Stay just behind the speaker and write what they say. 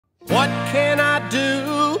What can I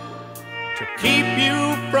do to keep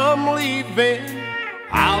you from leaving?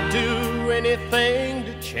 I'll do anything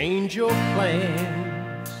to change your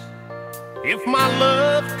plans. If my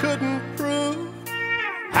love couldn't prove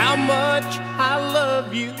how much I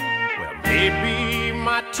love you, well, maybe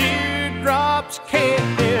my teardrops can.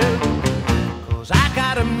 'Cause I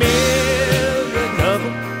got a million of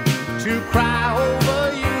them to cry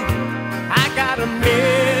over you. I got a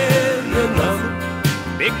million of them,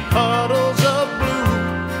 big puddles of blue.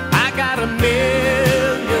 I got a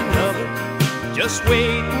million of them just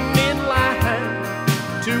waiting in line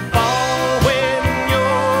to fall when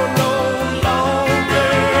you're no longer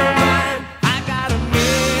mine. I got a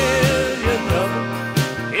million of them,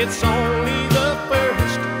 it's only the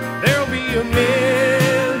first. There'll be a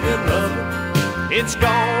million of them, it's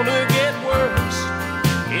gonna get worse.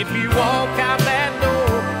 If you walk out that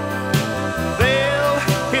door, they'll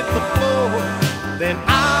hit the floor, then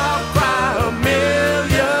I'll cry a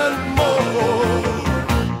million more.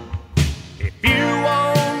 If you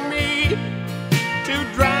want me to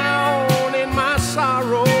drown in my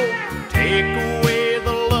sorrow, take away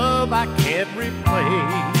the love I can't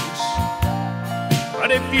replace. But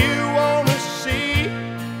if you want to see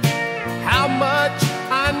how much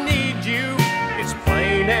I need you, it's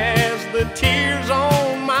plain as the tears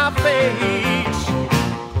on my face.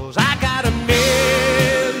 'Cause I got a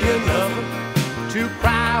million of them to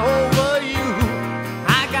cry over you.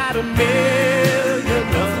 I got a million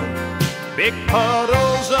of them, big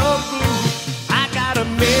puddles of blue. I got a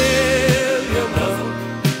million of them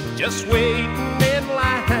just waiting in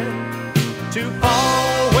line to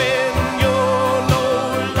fall when you're no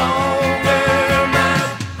longer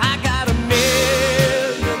mine. I got a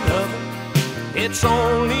million of them, it's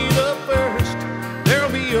only the first.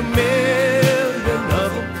 There'll be a million of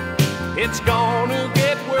them, it's gonna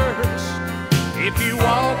get worse. If you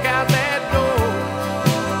walk out that door,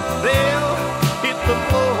 they'll hit the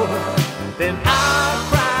floor, then I'll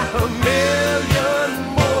cry a million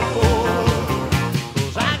more.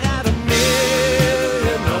 'Cause I got a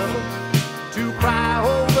million of them to cry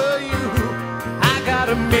over you. I got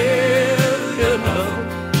a million of them,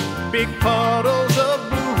 big puddles of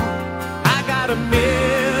blue. I got a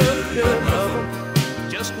million of them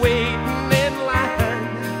just waiting in line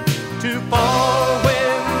to fall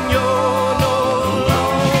when you're no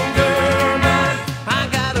longer mine. I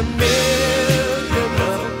got a million of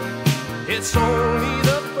them, it's only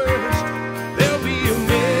the first. There'll be a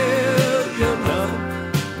million of them,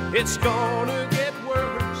 it's gonna get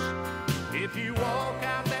worse. If you walk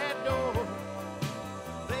out